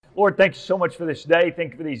Lord, thank you so much for this day.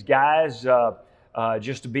 Thank you for these guys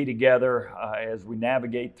just to be together as we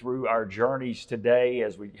navigate through our journeys today,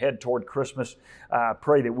 as we head toward Christmas. I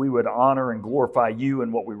pray that we would honor and glorify you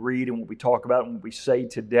in what we read and what we talk about and what we say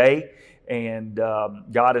today. And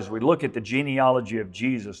God, as we look at the genealogy of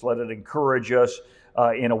Jesus, let it encourage us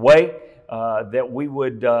in a way that we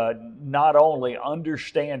would not only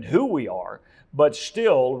understand who we are, but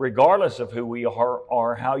still, regardless of who we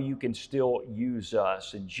are how you can still use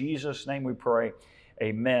us. In Jesus' name we pray,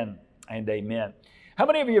 amen and amen. How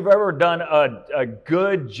many of you have ever done a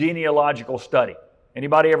good genealogical study?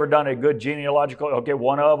 Anybody ever done a good genealogical? Okay,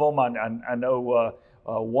 one of them. I know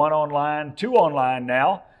one online, two online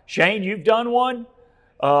now. Shane, you've done one?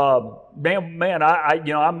 Man,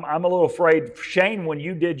 I'm a little afraid. Shane, when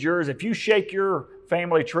you did yours, if you shake your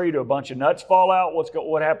family tree to a bunch of nuts fall out,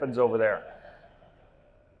 what happens over there?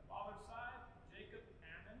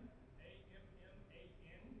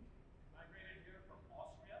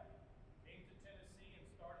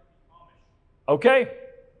 Okay,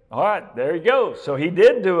 all right, there you go. So he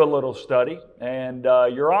did do a little study, and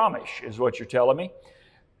you're Amish, is what you're telling me.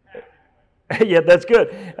 Yeah, that's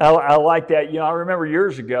good. I like that. I remember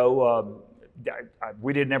years ago,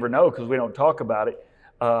 we didn't ever know because we don't talk about it.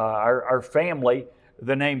 Our family,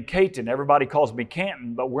 the name Caton, everybody calls me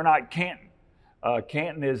Canton, but we're not Canton.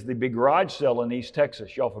 Canton is the big garage sale in East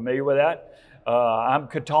Texas. Y'all familiar with that? I'm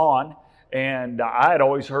Caton, and I had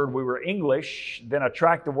always heard we were English. Then I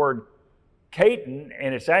tracked the word Caton,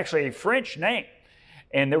 and it's actually a French name.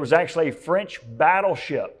 And there was actually a French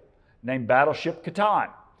battleship named Battleship Caton.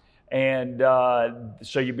 And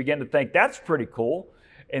so you begin to think, that's pretty cool.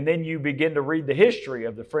 And then you begin to read the history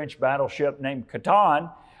of the French battleship named Caton.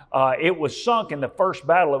 It was sunk in the first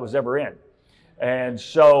battle it was ever in. And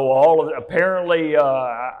so apparently,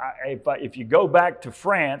 if you go back to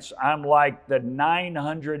France, I'm like the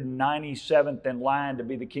 997th in line to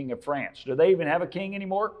be the king of France. Do they even have a king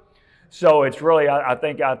anymore? So it's really, I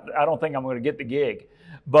don't think I'm going to get the gig.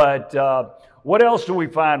 But what else do we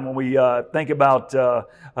find when we think about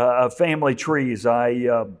family trees?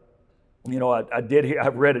 I've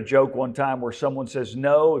read a joke one time where someone says,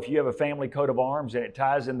 no, if you have a family coat of arms and it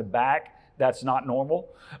ties in the back, that's not normal.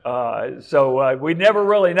 So we never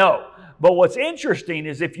really know. But what's interesting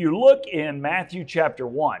is if you look in Matthew chapter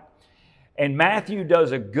 1, and Matthew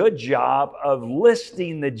does a good job of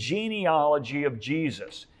listing the genealogy of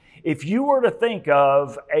Jesus. If you were to think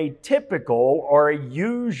of a typical or a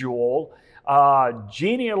usual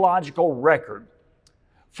genealogical record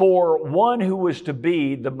for one who was to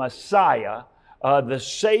be the Messiah, the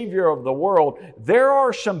Savior of the world, there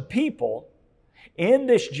are some people in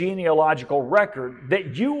this genealogical record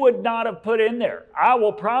that you would not have put in there. I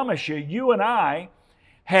will promise you, you and I,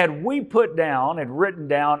 had we put down and written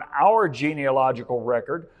down our genealogical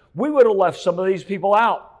record, we would have left some of these people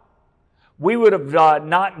out. We would have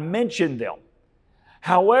not mentioned them.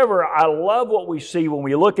 However, I love what we see when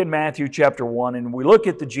we look in Matthew chapter 1 and we look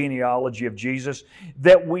at the genealogy of Jesus,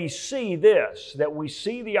 that we see this, that we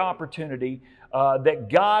see the opportunity that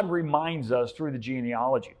God reminds us through the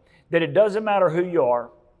genealogy, that it doesn't matter who you are,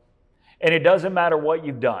 and it doesn't matter what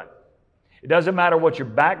you've done. It doesn't matter what your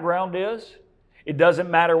background is. It doesn't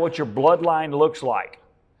matter what your bloodline looks like.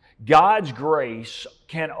 God's grace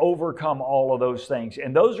can overcome all of those things.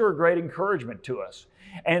 And those are a great encouragement to us.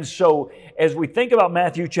 And so as we think about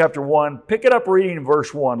Matthew chapter 1, pick it up reading in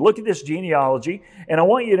verse 1. Look at this genealogy. And I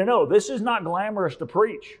want you to know, this is not glamorous to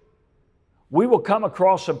preach. We will come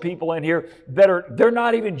across some people in here that they're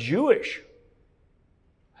not even Jewish.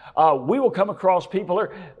 We will come across people,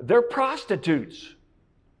 they're prostitutes.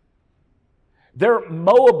 They're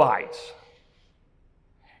Moabites.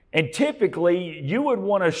 And typically, you would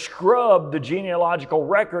want to scrub the genealogical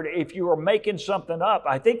record if you were making something up.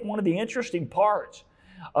 I think one of the interesting parts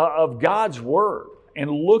of God's Word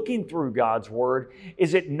and looking through God's Word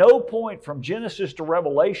is at no point from Genesis to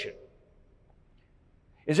Revelation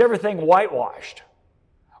is everything whitewashed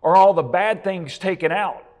or all the bad things taken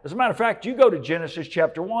out. As a matter of fact, you go to Genesis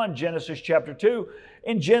chapter 1, Genesis chapter 2,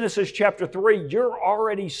 in Genesis chapter 3, you're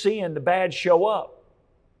already seeing the bad show up.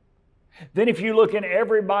 Then if you look in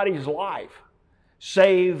everybody's life,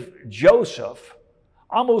 save Joseph,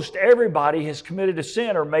 almost everybody has committed a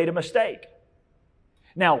sin or made a mistake.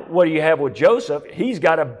 Now, what do you have with Joseph? He's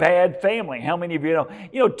got a bad family. How many of you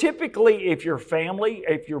know? Typically if your family,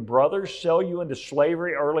 if your brothers sell you into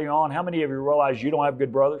slavery early on, how many of you realize you don't have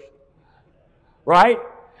good brothers? Right?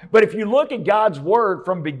 But if you look at God's Word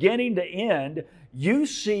from beginning to end, you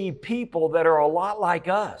see people that are a lot like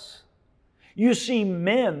us. You see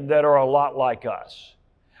men that are a lot like us.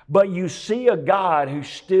 But you see a God who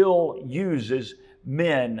still uses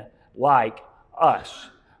men like us,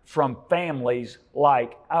 from families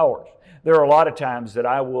like ours. There are a lot of times that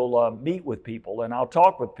I will meet with people and I'll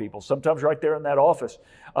talk with people, sometimes right there in that office,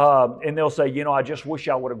 and they'll say, you know, I just wish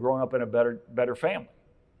I would have grown up in a better family.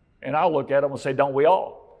 And I'll look at them and say, don't we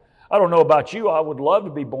all? I don't know about you. I would love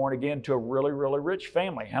to be born again to a really, really rich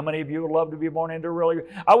family. How many of you would love to be born into a really...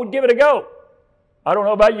 I would give it a go. I don't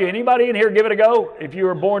know about you. Anybody in here give it a go if you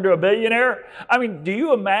were born to a billionaire? I mean, do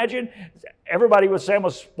you imagine? Everybody would say I'm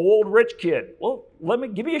a spoiled rich kid. Well,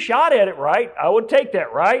 give me a shot at it, right? I would take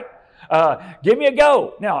that, right? Give me a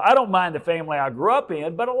go. Now, I don't mind the family I grew up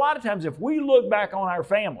in, but a lot of times if we look back on our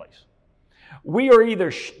families, we are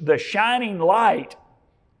either the shining light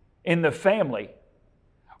in the family,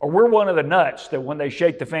 or we're one of the nuts that when they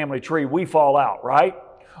shake the family tree, we fall out, right?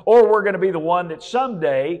 Or we're going to be the one that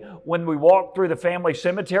someday, when we walk through the family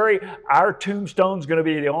cemetery, our tombstone's going to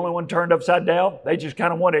be the only one turned upside down. They just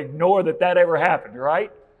kind of want to ignore that ever happened,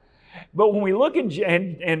 right? But when we look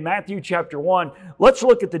in Matthew chapter 1, let's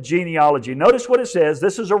look at the genealogy. Notice what it says.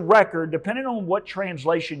 This is a record, depending on what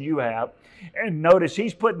translation you have. And notice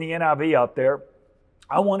he's putting the NIV up there.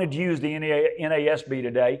 I wanted to use the NASB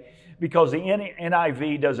today because the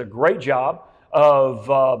NIV does a great job of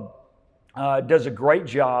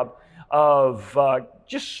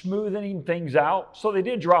just smoothing things out. So they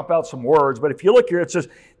did drop out some words, but if you look here, it says,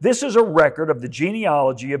 this is a record of the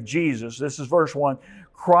genealogy of Jesus. This is verse 1.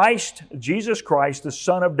 Christ, Jesus Christ, the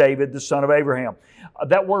son of David, the son of Abraham.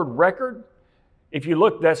 That word record, if you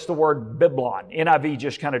look, that's the word biblon. NIV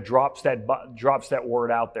just kind of drops that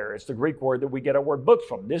word out there. It's the Greek word that we get our word book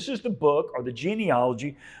from. This is the book or the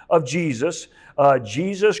genealogy of Jesus,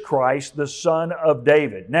 Jesus Christ, the son of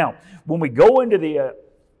David. Now, when we go into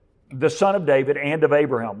the son of David and of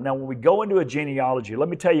Abraham. Now, when we go into a genealogy, let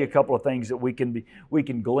me tell you a couple of things that we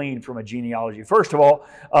can glean from a genealogy. First of all,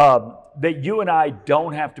 that you and I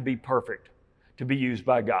don't have to be perfect to be used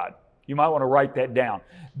by God. You might want to write that down.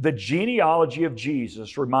 The genealogy of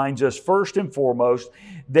Jesus reminds us first and foremost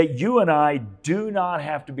that you and I do not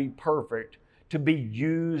have to be perfect to be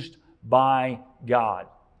used by God.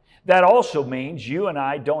 That also means you and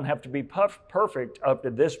I don't have to be perfect up to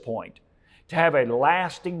this point to have a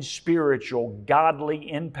lasting spiritual,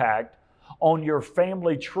 godly impact on your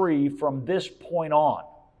family tree from this point on.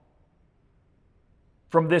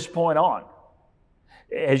 From this point on.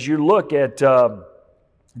 As you look at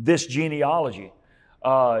this genealogy,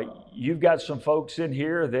 you've got some folks in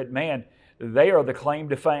here that, man, they are the claim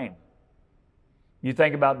to fame. You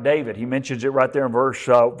think about David. He mentions it right there in verse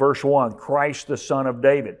 1, Christ the son of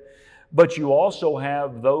David. But you also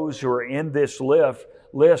have those who are in this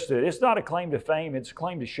list that it's not a claim to fame, it's a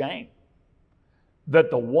claim to shame.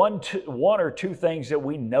 That the one or two things that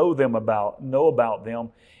we know about them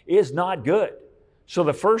is not good. So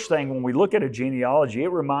the first thing, when we look at a genealogy,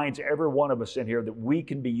 it reminds every one of us in here that we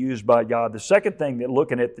can be used by God. The second thing that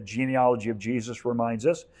looking at the genealogy of Jesus reminds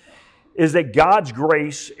us is that God's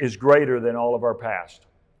grace is greater than all of our past.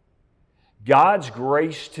 God's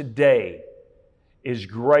grace today is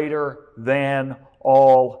greater than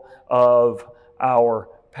all of our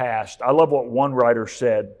past. I love what one writer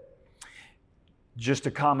said, just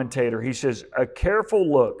a commentator. He says, a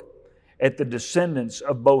careful look at the descendants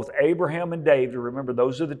of both Abraham and David. Remember,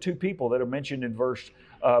 those are the two people that are mentioned in verse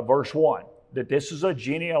 1. That this is a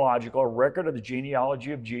record of the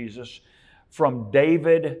genealogy of Jesus from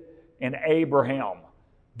David and Abraham.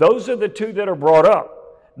 Those are the two that are brought up.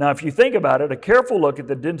 Now, if you think about it, a careful look at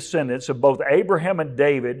the descendants of both Abraham and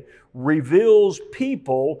David reveals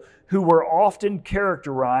people who were often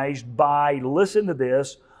characterized by, listen to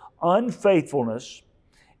this, unfaithfulness,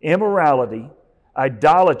 immorality,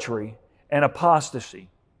 idolatry, and apostasy.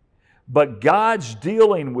 But God's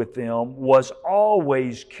dealing with them was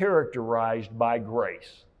always characterized by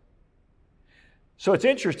grace. So it's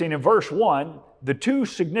interesting, in verse 1, the two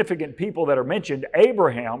significant people that are mentioned,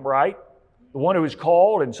 Abraham, right? The one who was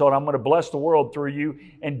called and said, I'm going to bless the world through you.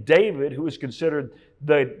 And David, who is considered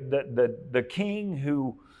the king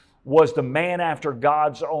who was the man after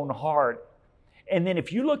God's own heart. And then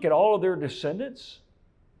if you look at all of their descendants,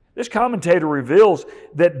 this commentator reveals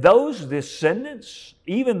that those descendants,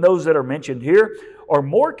 even those that are mentioned here, are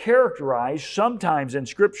more characterized sometimes in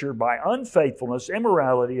Scripture by unfaithfulness,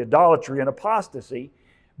 immorality, idolatry, and apostasy.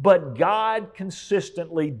 But God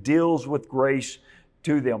consistently deals with grace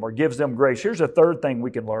to them or gives them grace. Here's a third thing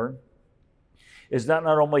we can learn, is that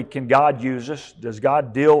not only can God use us, does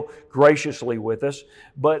God deal graciously with us,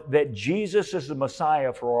 but that Jesus is the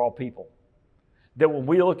Messiah for all people. That when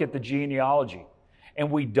we look at the genealogy and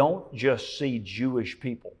we don't just see Jewish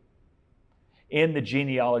people, in the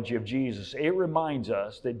genealogy of Jesus. It reminds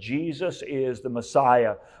us that Jesus is the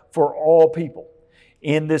Messiah for all people.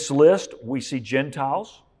 In this list, we see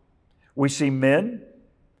Gentiles, we see men,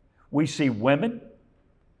 we see women,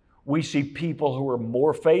 we see people who are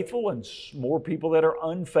more faithful and more people that are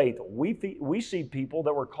unfaithful. We see people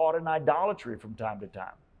that were caught in idolatry from time to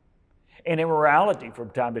time and immorality from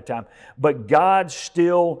time to time, but God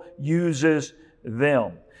still uses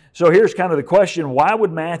them. So here's kind of the question: why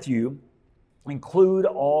would Matthew include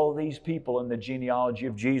all these people in the genealogy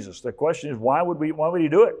of Jesus? The question is, why would he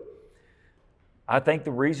do it? I think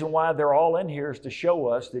the reason why they're all in here is to show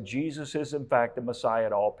us that Jesus is in fact the Messiah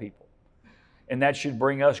to all people. And that should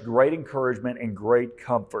bring us great encouragement and great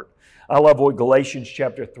comfort. I love what Galatians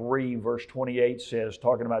chapter 3, verse 28 says,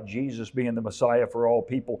 talking about Jesus being the Messiah for all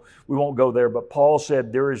people. We won't go there, but Paul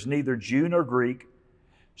said, "There is neither Jew nor Greek,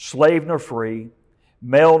 slave nor free,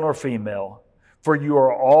 male nor female, for you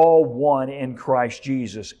are all one in Christ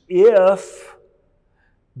Jesus. If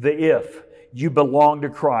you belong to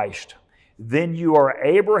Christ, then you are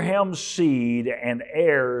Abraham's seed and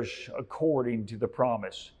heirs according to the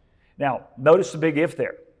promise." Now, notice the big if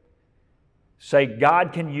there. Say,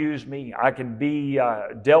 God can use me. I can be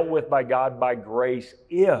dealt with by God by grace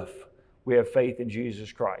if we have faith in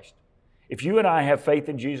Jesus Christ. If you and I have faith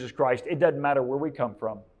in Jesus Christ, it doesn't matter where we come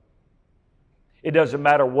from. It doesn't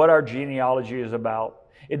matter what our genealogy is about.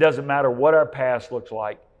 It doesn't matter what our past looks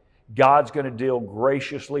like. God's going to deal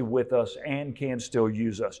graciously with us and can still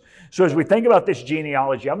use us. So as we think about this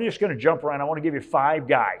genealogy, I'm just going to jump around. I want to give you 5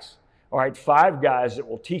 guys. All right, 5 guys that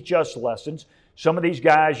will teach us lessons. Some of these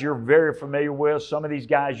guys you're very familiar with. Some of these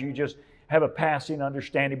guys you just have a passing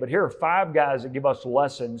understanding. But here are 5 guys that give us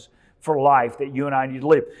lessons for life that you and I need to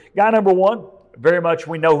live. Guy number 1, very much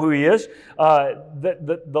we know who he is.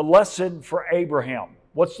 The lesson for Abraham.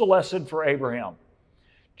 What's the lesson for Abraham?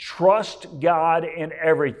 Trust God in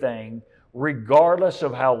everything, regardless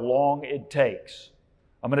of how long it takes.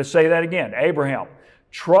 I'm going to say that again. Abraham,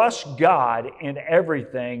 trust God in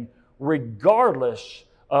everything, regardless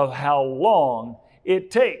of how long it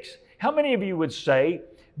takes. How many of you would say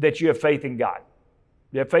that you have faith in God?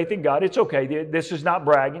 You have faith in God. It's okay. This is not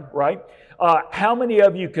bragging, right? How many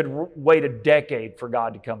of you could wait a decade for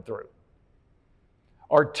God to come through?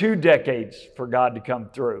 Or 2 decades for God to come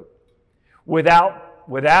through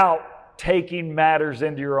without taking matters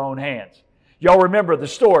into your own hands? Y'all remember the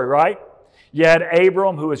story, right? You had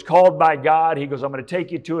Abram who was called by God. He goes, I'm going to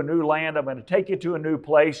take you to a new land. I'm going to take you to a new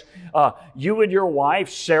place. You and your wife,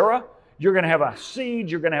 Sarah, you're going to have a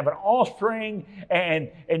seed. You're going to have an offspring.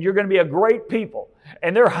 And you're going to be a great people.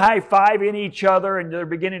 And they're high-fiving each other. And they're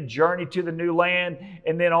beginning to journey to the new land.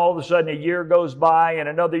 And then all of a sudden a year goes by. And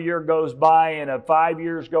another year goes by. And 5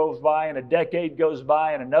 years goes by. And a decade goes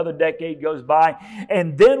by. And another decade goes by.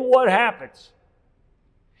 And then what happens?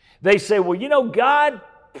 They say, well, you know, God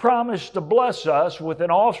promised to bless us with an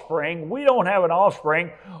offspring. We don't have an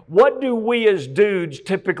offspring. What do we as dudes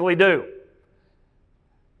typically do?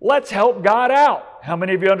 Let's help God out. How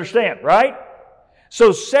many of you understand, right?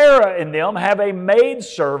 So Sarah and them have a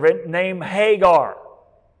maidservant named Hagar.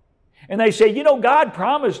 And they say, you know, God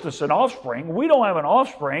promised us an offspring. We don't have an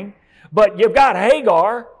offspring, but you've got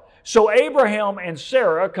Hagar. So Abraham and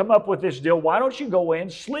Sarah come up with this deal. Why don't you go in,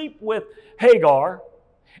 sleep with Hagar,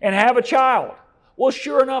 and have a child? Well,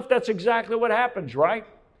 sure enough, that's exactly what happens, right?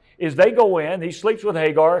 Is they go in, he sleeps with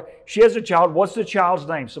Hagar, she has a child. What's the child's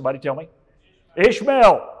name? Somebody tell me.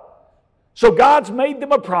 Ishmael. So God's made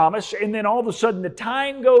them a promise, and then all of a sudden the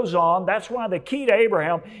time goes on. That's why the key to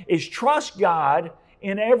Abraham is trust God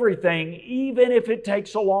in everything, even if it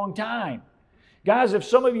takes a long time. Guys, if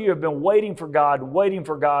some of you have been waiting for God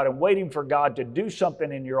to do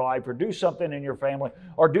something in your life or do something in your family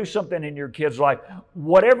or do something in your kid's life,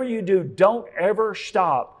 whatever you do, don't ever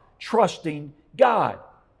stop trusting God.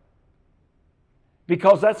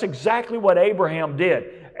 Because that's exactly what Abraham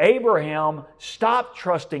did. Abraham stopped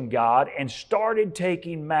trusting God and started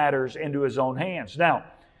taking matters into his own hands. Now,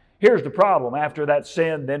 here's the problem. After that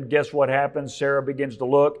sin, then guess what happens? Sarah begins to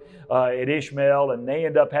look at Ishmael, and they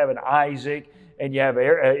end up having Isaac. And you have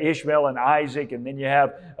Ishmael and Isaac, and then you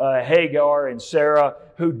have Hagar and Sarah,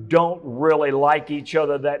 who don't really like each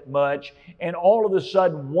other that much. And all of a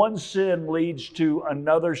sudden, one sin leads to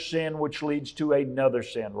another sin, which leads to another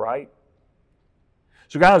sin, right?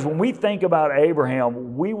 So guys, when we think about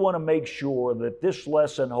Abraham, we want to make sure that this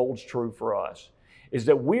lesson holds true for us, is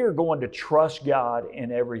that we are going to trust God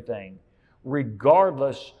in everything,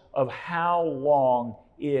 regardless of how long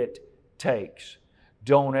it takes.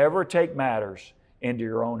 Don't ever take matters into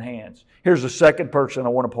your own hands. Here's the second person I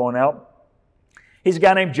want to point out. He's a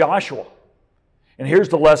guy named Joshua. And here's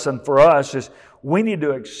the lesson for us is we need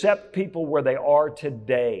to accept people where they are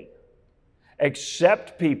today.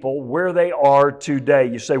 Accept people where they are today.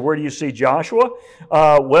 You say, where do you see Joshua?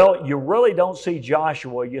 Well, you really don't see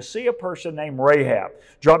Joshua. You see a person named Rahab.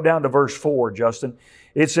 Drop down to verse 4, Justin.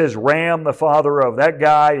 It says, Ram, the father of that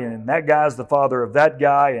guy, and that guy's the father of that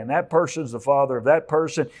guy, and that person's the father of that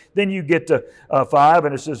person. Then you get to 5,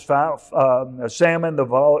 and it says, Salmon,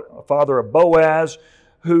 the father of Boaz,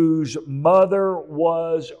 whose mother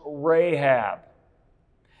was Rahab.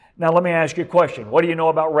 Now, let me ask you a question. What do you know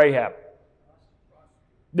about Rahab?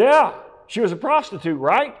 Yeah, she was a prostitute,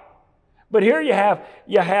 right? But here you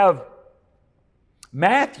have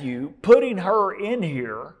Matthew putting her in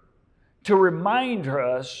here to remind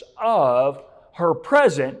us of her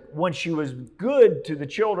present when she was good to the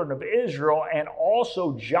children of Israel, and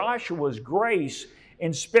also Joshua's grace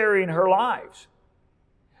in sparing her lives.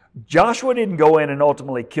 Joshua didn't go in and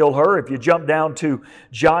ultimately kill her. If you jump down to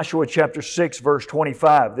Joshua chapter 6, verse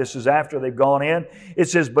 25, this is after they've gone in. It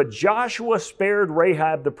says, But Joshua spared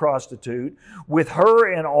Rahab the prostitute with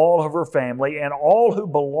her and all of her family and all who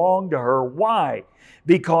belonged to her. Why?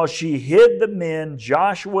 Because she hid the men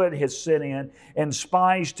Joshua had sent in and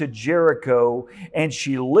spies to Jericho, and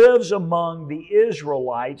she lives among the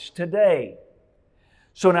Israelites today.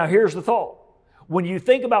 So now here's the thought. When you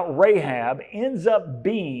think about Rahab ends up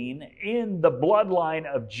being in the bloodline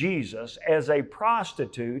of Jesus as a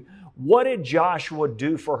prostitute, what did Joshua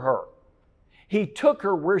do for her? He took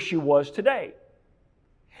her where she was today.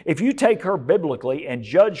 If you take her biblically and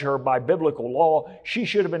judge her by biblical law, she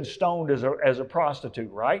should have been stoned as a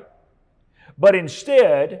prostitute, right? But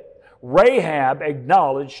instead, Rahab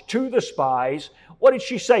acknowledged to the spies, what did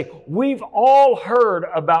she say? We've all heard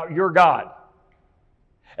about your God,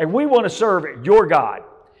 and we want to serve your God.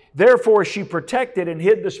 Therefore, she protected and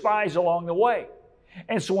hid the spies along the way.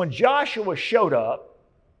 And so when Joshua showed up,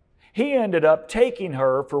 he ended up taking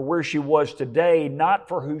her for where she was today, not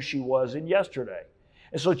for who she was in yesterday.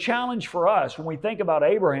 And so challenge for us when we think about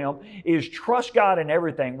Abraham is trust God in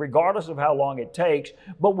everything, regardless of how long it takes.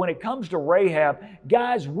 But when it comes to Rahab,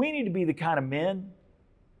 guys, we need to be the kind of men,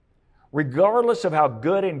 regardless of how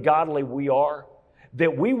good and godly we are,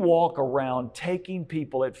 that we walk around taking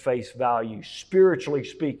people at face value, spiritually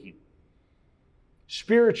speaking.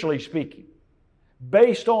 Spiritually speaking.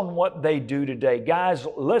 Based on what they do today. Guys,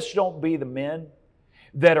 let's don't be the men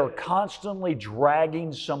that are constantly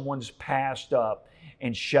dragging someone's past up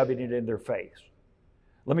and shoving it in their face.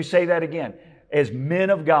 Let me say that again. As men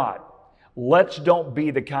of God, let's don't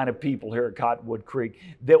be the kind of people here at Cottonwood Creek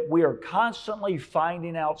that we are constantly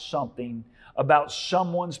finding out something about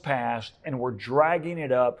someone's past and we're dragging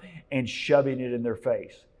it up and shoving it in their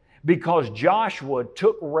face. Because Joshua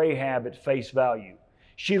took Rahab at face value.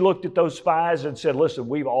 She looked at those spies and said, listen,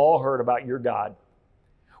 we've all heard about your God.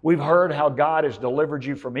 We've heard how God has delivered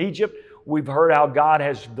you from Egypt. We've heard how God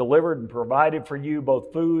has delivered and provided for you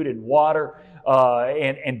both food and water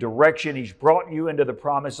and direction. He's brought you into the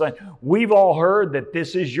promised land. We've all heard that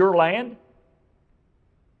this is your land.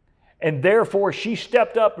 And therefore, she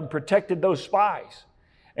stepped up and protected those spies.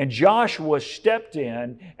 And Joshua stepped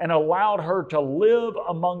in and allowed her to live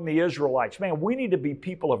among the Israelites. Man, we need to be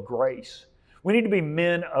people of grace. We need to be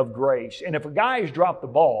men of grace. And if a guy has dropped the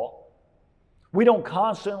ball, we don't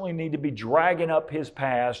constantly need to be dragging up his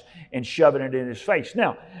past and shoving it in his face.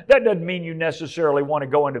 Now, that doesn't mean you necessarily want to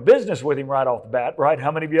go into business with him right off the bat, right?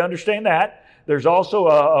 How many of you understand that? There's also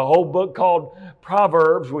a whole book called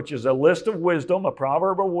Proverbs, which is a list of wisdom, a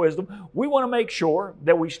proverb of wisdom. We want to make sure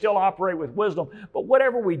that we still operate with wisdom. But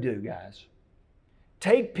whatever we do, guys,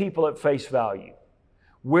 take people at face value.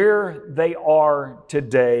 Where they are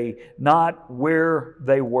today, not where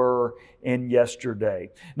they were in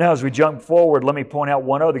yesterday. Now, as we jump forward, let me point out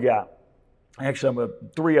one other guy. Actually,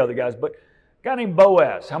 three other guys, but a guy named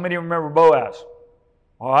Boaz. How many remember Boaz?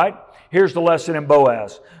 All right. Here's the lesson in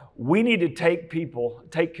Boaz. We need to take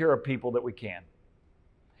care of people that we can.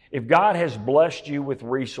 If God has blessed you with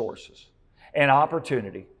resources and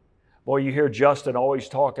opportunity, boy, you hear Justin always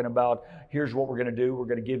talking about, here's what we're going to do. We're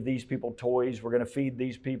going to give these people toys. We're going to feed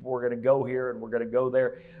these people. We're going to go here and we're going to go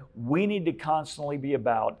there. We need to constantly be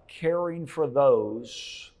about caring for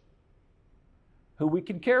those who we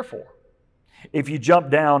can care for. If you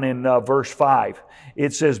jump down in verse 5,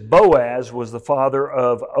 it says, Boaz was the father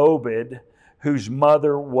of Obed, whose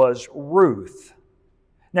mother was Ruth.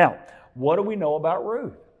 Now, what do we know about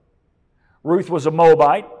Ruth? Ruth was a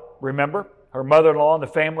Moabite, remember? Her mother-in-law and the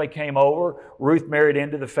family came over. Ruth married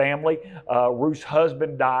into the family. Ruth's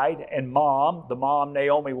husband died, and the mom,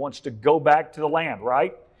 Naomi, wants to go back to the land,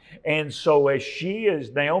 right? And so as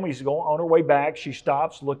Naomi's going on her way back, she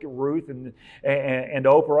stops, look at Ruth and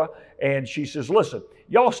Oprah, and she says, listen,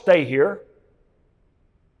 y'all stay here.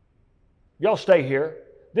 Y'all stay here.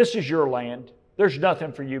 This is your land. There's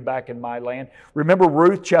nothing for you back in my land. Remember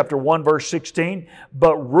Ruth chapter 1 verse 16?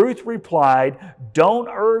 But Ruth replied, don't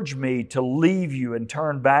urge me to leave you and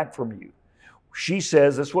turn back from you. She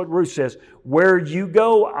says, that's what Ruth says, where you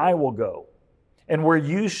go, I will go. And where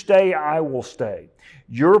you stay, I will stay.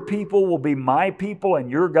 Your people will be my people,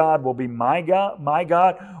 and your God will be my God. My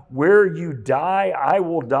God. Where you die, I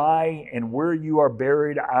will die, and where you are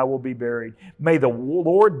buried, I will be buried. May the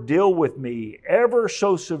Lord deal with me ever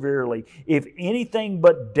so severely, if anything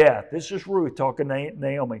but death, this is Ruth talking to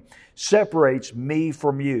Naomi, separates me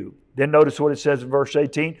from you. Then notice what it says in verse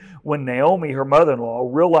 18. When Naomi, her mother-in-law,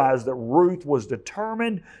 realized that Ruth was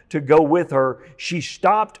determined to go with her, she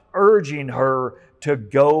stopped urging her to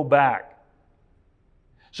go back.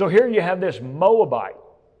 So here you have this Moabite.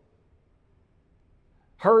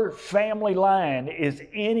 Her family line is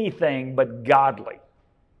anything but godly,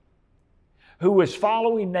 who is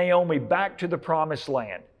following Naomi back to the promised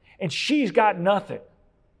land. And she's got nothing.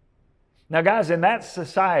 Now guys, in that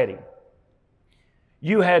society,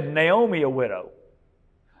 you had Naomi a widow,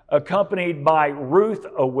 accompanied by Ruth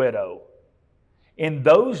a widow. In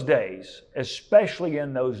those days, especially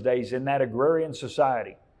in those days, in that agrarian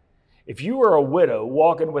society, if you were a widow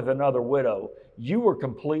walking with another widow, you were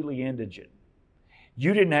completely indigent.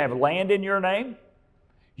 You didn't have land in your name.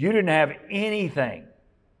 You didn't have anything.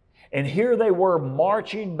 And here they were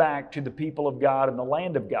marching back to the people of God and the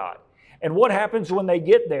land of God. And what happens when they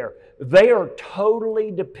get there? They are totally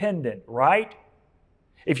dependent, right?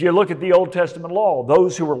 If you look at the Old Testament law,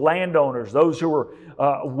 those who were landowners, those who were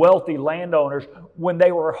wealthy landowners, when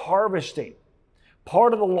they were harvesting,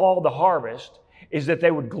 part of the law of the harvest is that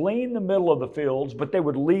they would glean the middle of the fields, but they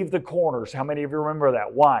would leave the corners. How many of you remember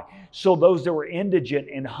that? Why? So those that were indigent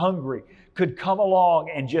and hungry could come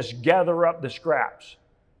along and just gather up the scraps.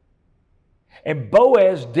 And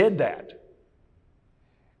Boaz did that.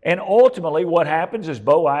 And ultimately what happens is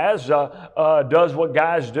Boaz does what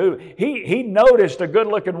guys do. He noticed a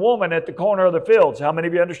good-looking woman at the corner of the fields. How many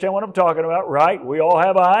of you understand what I'm talking about, right? We all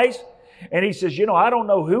have eyes. And he says, I don't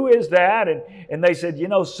know who is that. And they said,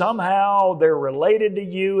 somehow they're related to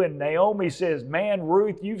you. And Naomi says, man,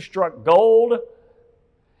 Ruth, you've struck gold.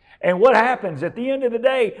 And what happens? At the end of the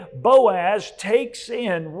day, Boaz takes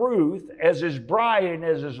in Ruth as his bride and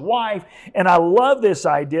as his wife. And I love this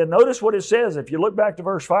idea. Notice what it says. If you look back to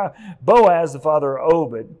verse 5, Boaz, the father of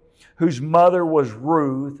Obed, whose mother was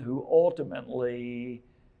Ruth, who ultimately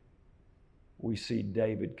we see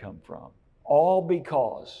David come from. All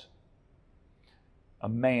because a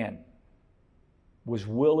man was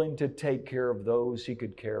willing to take care of those he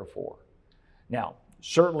could care for. Now,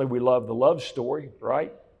 certainly we love the love story,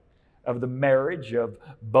 right? Of the marriage of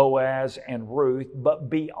Boaz and Ruth. But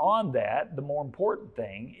beyond that, the more important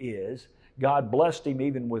thing is God blessed him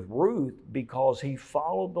even with Ruth because he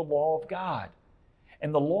followed the law of God.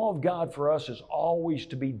 And the law of God for us is always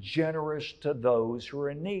to be generous to those who are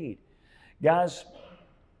in need. Guys,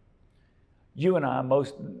 you and I,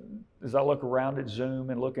 as I look around at Zoom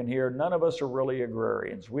and look in here, none of us are really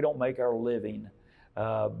agrarians. We don't make our living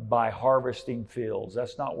by harvesting fields.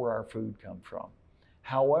 That's not where our food comes from.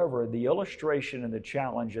 However, the illustration and the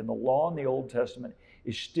challenge and the law in the Old Testament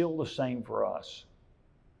is still the same for us.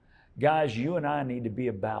 Guys, you and I need to be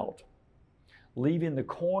about leaving the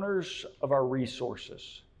corners of our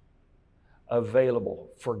resources available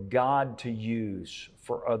for God to use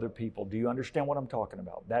for other people. Do you understand what I'm talking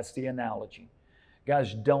about? That's the analogy.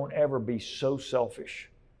 Guys, don't ever be so selfish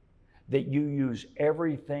that you use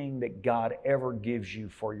everything that God ever gives you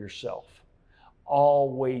for yourself.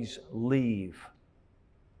 Always leave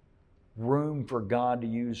room for God to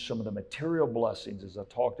use some of the material blessings, as I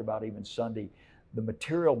talked about even Sunday, the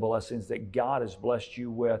material blessings that God has blessed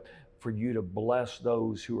you with for you to bless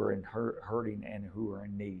those who are in hurting and who are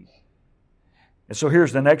in need. And so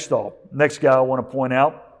here's the next thought. Next guy I want to point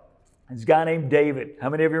out is a guy named David. How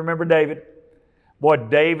many of you remember David? Boy,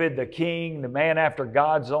 David, the king, the man after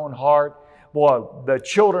God's own heart. Boy, the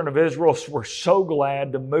children of Israel were so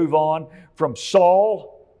glad to move on from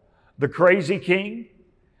Saul, the crazy king,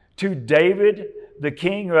 to David, the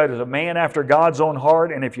king, who was a man after God's own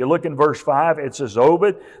heart. And if you look in verse 5, it says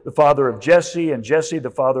Obed, the father of Jesse, and Jesse,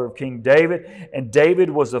 the father of King David. And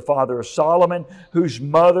David was the father of Solomon, whose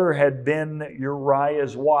mother had been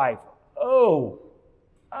Uriah's wife. Oh.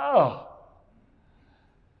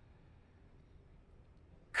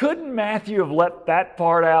 Couldn't Matthew have left that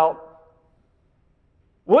part out?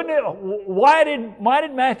 Wouldn't it? Why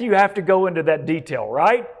did Matthew have to go into that detail,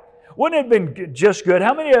 right? Wouldn't it have been just good?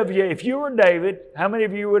 How many of you, if you were David, how many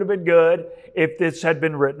of you would have been good if this had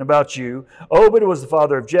been written about you? Obed was the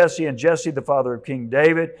father of Jesse, and Jesse the father of King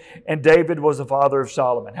David, and David was the father of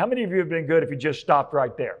Solomon. How many of you have been good if you just stopped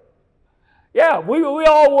right there? Yeah, we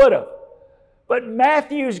all would have. But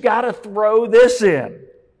Matthew's got to throw this in.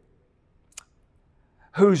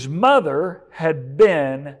 Whose mother had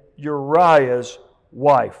been Uriah's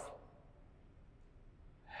wife.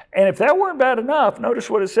 And if that weren't bad enough, notice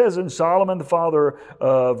what it says in Solomon, the father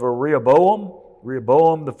of Rehoboam,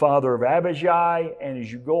 Rehoboam, the father of Abijah, and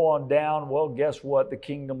as you go on down, well, guess what? The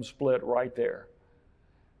kingdom split right there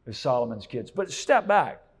with Solomon's kids. But step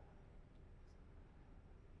back.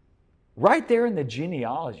 Right there in the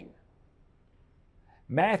genealogy,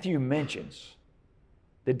 Matthew mentions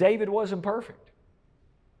that David wasn't perfect.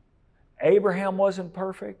 Abraham wasn't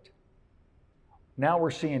perfect. Now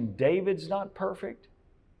we're seeing David's not perfect.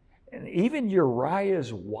 And even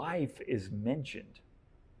Uriah's wife is mentioned.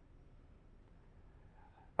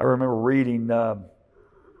 I remember reading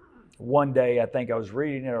one day, I think I was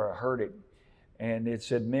reading it or I heard it, and it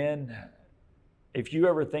said, men, if you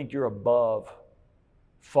ever think you're above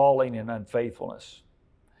falling in unfaithfulness,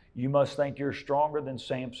 you must think you're stronger than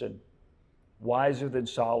Samson, wiser than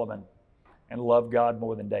Solomon, and love God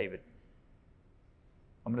more than David.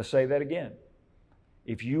 I'm going to say that again.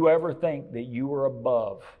 If you ever think that you are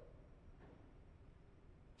above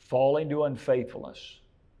falling to unfaithfulness,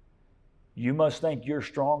 you must think you're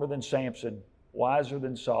stronger than Samson, wiser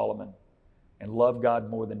than Solomon, and love God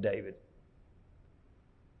more than David.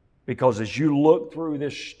 Because as you look through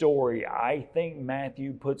this story, I think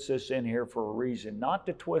Matthew puts this in here for a reason, not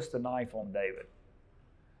to twist the knife on David,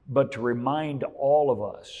 but to remind all of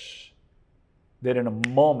us that in a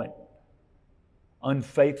moment,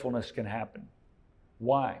 unfaithfulness can happen.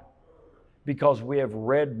 Why? Because we have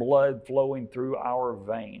red blood flowing through our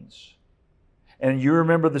veins. And you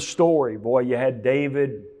remember the story. Boy, you had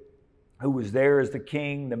David who was there as the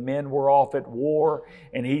king. The men were off at war,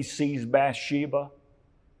 and he sees Bathsheba.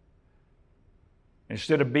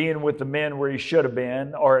 Instead of being with the men where he should have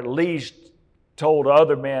been, or at least told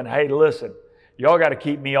other men, hey, listen, y'all got to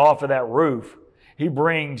keep me off of that roof. He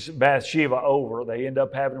brings Bathsheba over. They end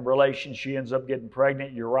up having a relation. She ends up getting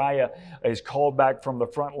pregnant. Uriah is called back from the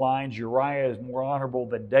front lines. Uriah is more honorable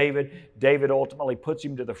than David. David ultimately puts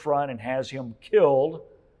him to the front and has him killed.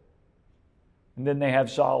 And then they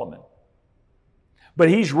have Solomon. But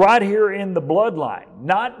he's right here in the bloodline,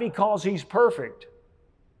 not because he's perfect,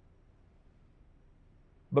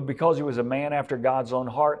 but because he was a man after God's own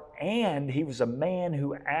heart, and he was a man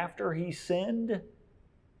who, after he sinned,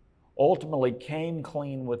 ultimately came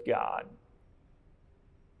clean with God.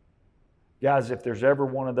 Guys, if there's ever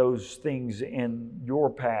one of those things in your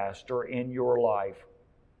past or in your life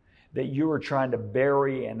that you are trying to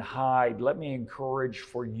bury and hide, let me encourage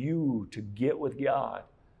for you to get with God.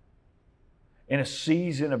 In a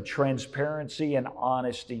season of transparency and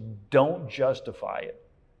honesty, don't justify it,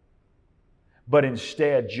 but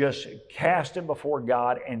instead just cast it before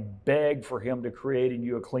God and beg for Him to create in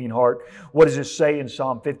you a clean heart. What does it say in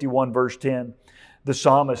Psalm 51 verse 10? The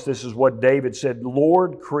psalmist, this is what David said,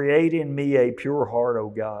 Lord, create in me a pure heart, O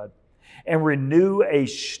God, and renew a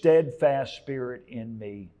steadfast spirit in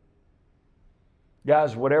me.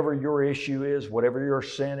 Guys, whatever your issue is, whatever your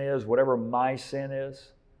sin is, whatever my sin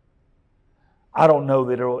is, I don't know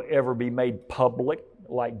that it'll ever be made public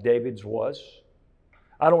like David's was.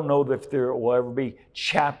 I don't know if there will ever be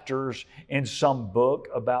chapters in some book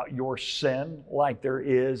about your sin like there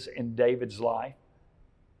is in David's life.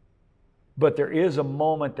 But there is a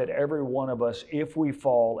moment that every one of us, if we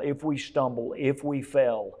fall, if we stumble, if we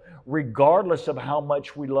fail, regardless of how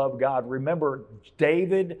much we love God, remember,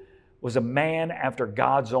 David was a man after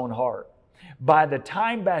God's own heart. By the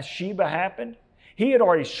time Bathsheba happened, he had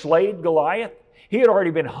already slayed Goliath. He had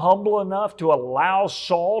already been humble enough to allow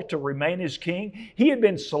Saul to remain his king. He had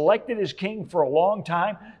been selected as king for a long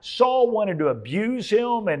time. Saul wanted to abuse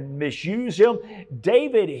him and misuse him.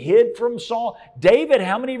 David hid from Saul. David,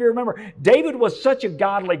 how many of you remember? David was such a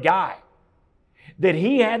godly guy that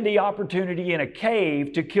he had the opportunity in a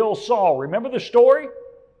cave to kill Saul. Remember the story?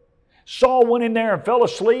 Saul went in there and fell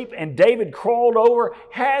asleep, and David crawled over,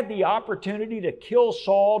 had the opportunity to kill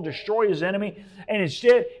Saul, destroy his enemy, and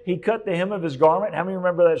instead he cut the hem of his garment. How many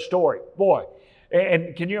remember that story? Boy,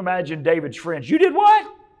 and can you imagine David's friends? You did what?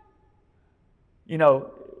 You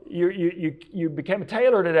know, you became a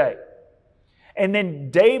tailor today. And then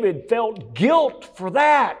David felt guilt for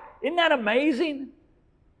that. Isn't that amazing?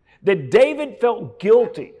 That David felt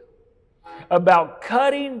guilty about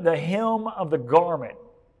cutting the hem of the garment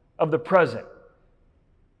of the present.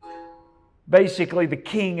 basically the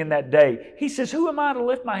king in that day. He says, who am I to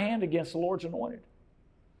lift my hand against the Lord's anointed?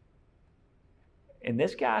 And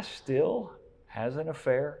this guy still has an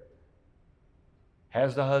affair,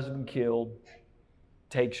 has the husband killed,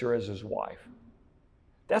 takes her as his wife.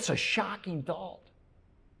 That's a shocking thought,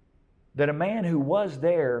 that a man who was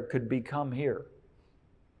there could become here.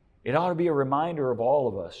 It ought to be a reminder of all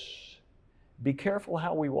of us. Be careful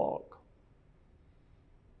how we walk.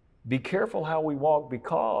 Be careful how we walk,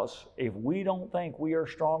 because if we don't think we are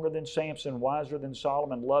stronger than Samson, wiser than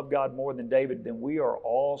Solomon, love God more than David, then we are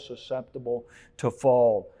all susceptible to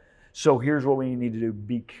fall. So here's what we need to do.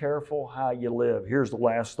 Be careful how you live. Here's the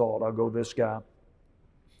last thought. I'll go this guy.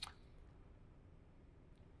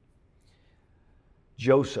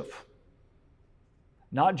 Joseph.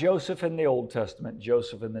 Not Joseph in the Old Testament,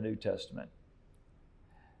 Joseph in the New Testament.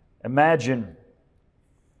 Imagine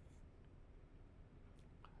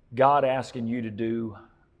God asking you to do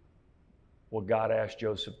what God asked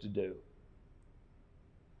Joseph to do.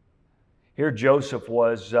 Here Joseph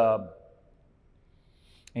was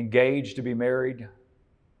engaged to be married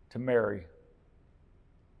to Mary.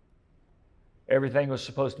 Everything was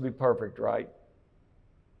supposed to be perfect, right?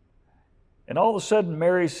 And all of a sudden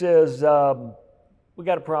Mary says, we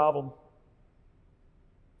got a problem.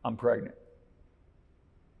 I'm pregnant.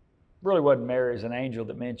 Really wasn't Mary as an angel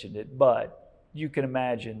that mentioned it, but you can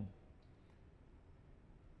imagine.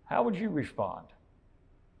 How would you respond?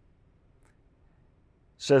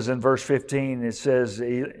 It says in verse 15, it says,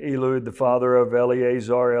 Ehud, the father of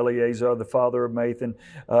Eleazar, Eleazar, the father of Mathan,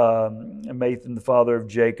 Mathan, the father of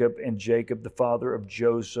Jacob, and Jacob, the father of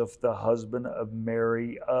Joseph, the husband of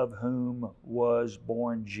Mary, of whom was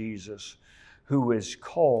born Jesus, who is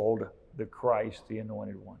called the Christ, the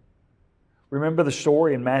Anointed One. Remember the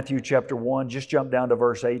story in Matthew chapter 1? Just jump down to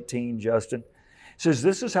verse 18, Justin. It says,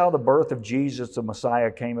 this is how the birth of Jesus, the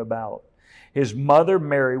Messiah, came about. His mother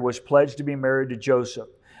Mary was pledged to be married to Joseph.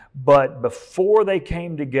 But before they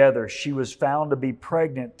came together, she was found to be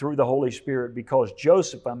pregnant through the Holy Spirit because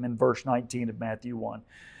Joseph, I'm in verse 19 of Matthew 1,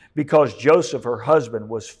 because Joseph, her husband,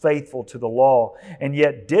 was faithful to the law and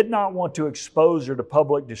yet did not want to expose her to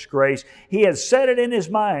public disgrace. He had set it in his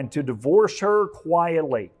mind to divorce her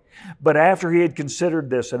quietly. But after he had considered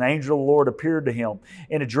this, an angel of the Lord appeared to him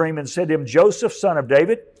in a dream and said to him, Joseph, son of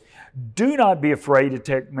David, do not be afraid to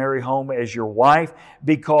take Mary home as your wife,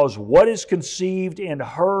 because what is conceived in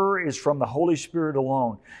her is from the Holy Spirit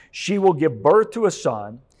alone. She will give birth to a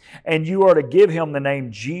son, and you are to give him the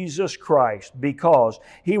name Jesus Christ, because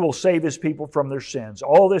he will save his people from their sins.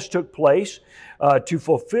 All this took place to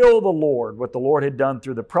fulfill what the Lord had done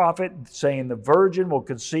through the prophet, saying, the virgin will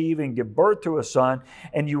conceive and give birth to a son,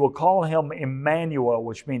 and you will call him Emmanuel,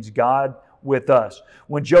 which means God with us.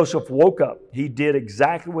 When Joseph woke up, he did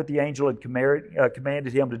exactly what the angel had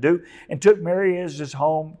commanded him to do, and took Mary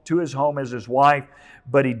to his home as his wife.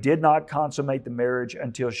 But he did not consummate the marriage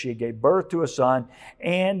until she gave birth to a son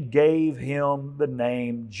and gave him the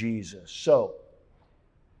name Jesus. So,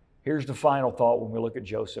 here's the final thought when we look at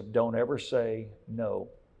Joseph. Don't ever say no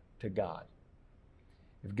to God.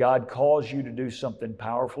 If God calls you to do something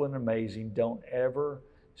powerful and amazing, don't ever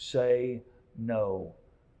say no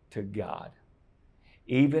to God,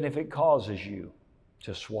 even if it causes you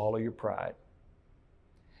to swallow your pride.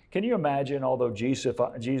 Can you imagine, although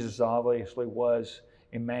Jesus obviously was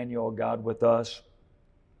Emmanuel, God with us,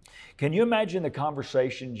 can you imagine the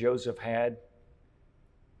conversation Joseph had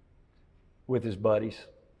with his buddies?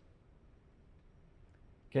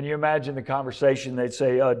 Can you imagine the conversation? They'd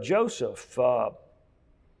say, Joseph, so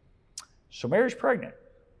Mary's pregnant.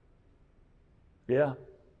 Yeah,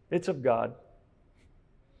 it's of God.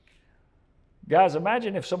 Guys,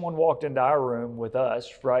 imagine if someone walked into our room with us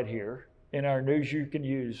right here in our News You Can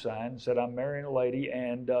Use sign, said, I'm marrying a lady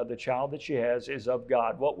and the child that she has is of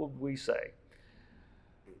God. What would we say?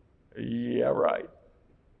 Yeah, right.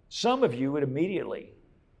 Some of you would immediately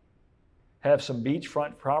have some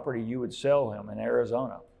beachfront property you would sell him in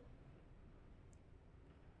Arizona.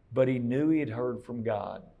 But he knew he had heard from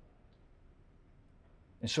God.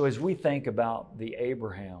 And so as we think about the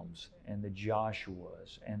Abrahams and the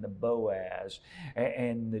Joshuas and the Boaz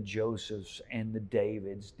and the Josephs and the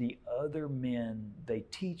Davids, the other men, they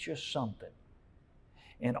teach us something.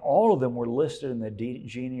 And all of them were listed in the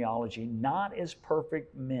genealogy not as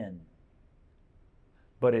perfect men,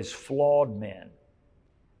 but as flawed men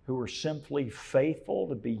who were simply faithful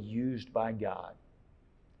to be used by God.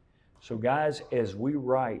 So guys, as we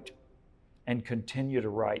write and continue to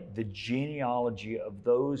write the genealogy of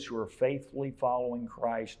those who are faithfully following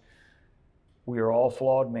Christ, we are all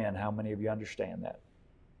flawed men. How many of you understand that?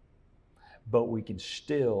 But we can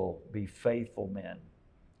still be faithful men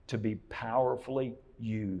to be powerfully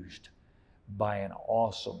used by an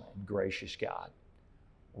awesome and gracious God,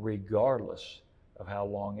 regardless of how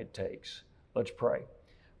long it takes. Let's pray.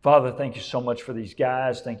 Father, thank you so much for these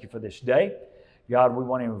guys. Thank you for this day. God, we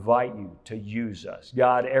want to invite you to use us.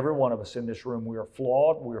 God, every one of us in this room, we are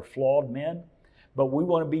flawed. We are flawed men, but we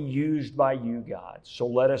want to be used by you, God. So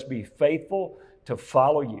let us be faithful to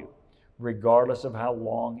follow you, regardless of how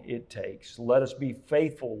long it takes. Let us be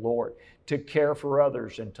faithful, Lord, to care for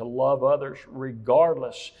others and to love others,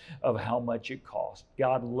 regardless of how much it costs.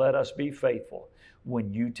 God, let us be faithful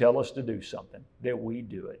when you tell us to do something, that we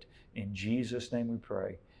do it. In Jesus' name we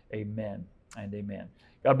pray. Amen and amen.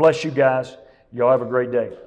 God bless you guys. Y'all have a great day.